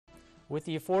With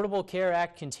the Affordable Care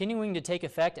Act continuing to take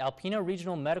effect, Alpena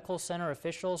Regional Medical Center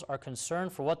officials are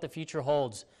concerned for what the future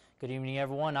holds. Good evening,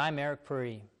 everyone. I'm Eric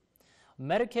Puri.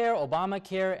 Medicare,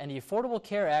 Obamacare, and the Affordable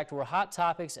Care Act were hot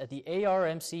topics at the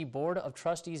ARMC Board of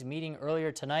Trustees meeting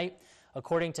earlier tonight.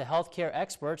 According to healthcare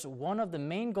experts, one of the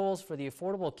main goals for the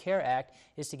Affordable Care Act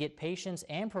is to get patients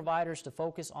and providers to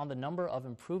focus on the number of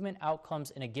improvement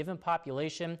outcomes in a given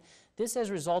population. This has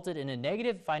resulted in a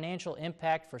negative financial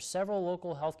impact for several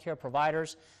local healthcare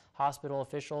providers. Hospital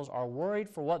officials are worried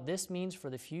for what this means for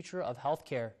the future of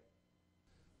healthcare.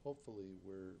 Hopefully,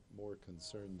 we're more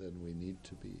concerned than we need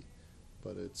to be,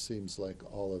 but it seems like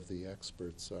all of the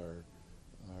experts are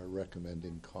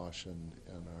recommending caution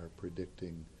and are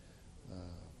predicting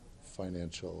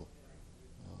financial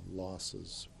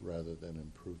losses rather than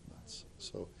improvements.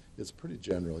 So it's pretty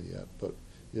general yet, but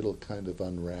it'll kind of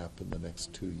unwrap in the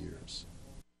next 2 years.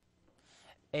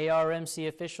 ARMC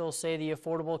officials say the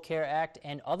Affordable Care Act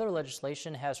and other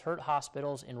legislation has hurt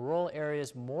hospitals in rural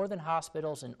areas more than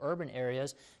hospitals in urban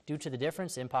areas due to the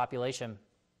difference in population.